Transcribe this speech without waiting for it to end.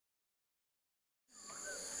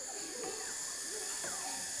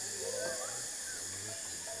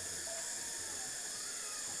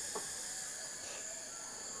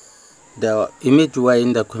The image were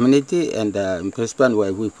in the community and in Brisbane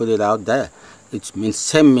where we put it out there, it means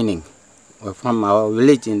same meaning. We're from our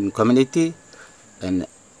village in community and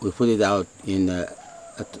we put it out in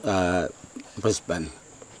Brisbane.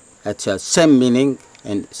 It's the same meaning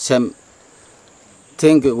and same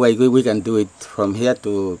thing we can do it from here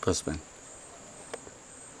to Brisbane.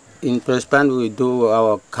 In Brisbane we do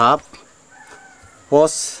our carp,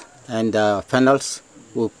 posts and funnels.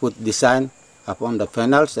 We put design upon the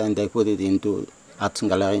funnels and they put it into arts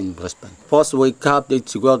gallery in Brisbane. First we carved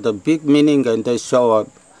it's got a big meaning and they show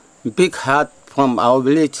a big heart from our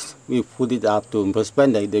village. We put it up to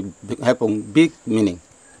Brisbane, they have a big meaning.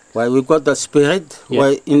 While we got the spirit,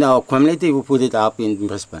 while in our community we put it up in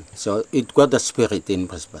Brisbane. So it got the spirit in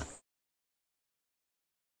Brisbane.